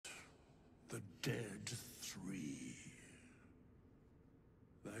dead three.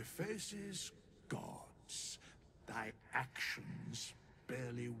 Thy faces gods, thy actions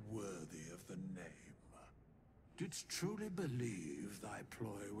barely worthy of the name. Didst truly believe thy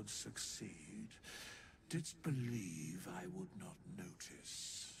ploy would succeed? Didst believe I would not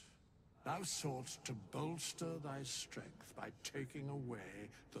notice? Thou soughtst to bolster thy strength by taking away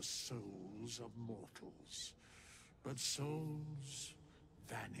the souls of mortals. But souls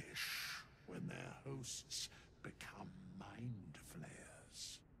vanish when their hosts become mind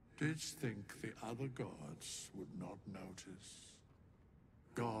flayers. Didst think the other gods would not notice?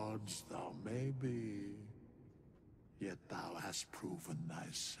 Gods thou may be, yet thou hast proven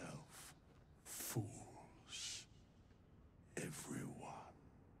thyself fools, everyone.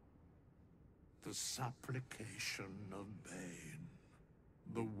 The supplication of Bane,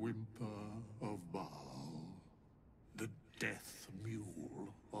 the whimper of Baal, the death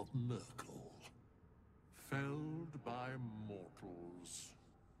mule of Merkel. Felled by mortals,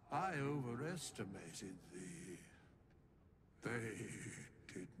 I overestimated thee. They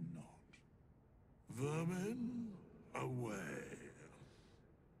did not. Vermin, away.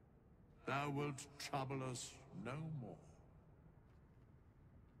 Thou wilt trouble us no more.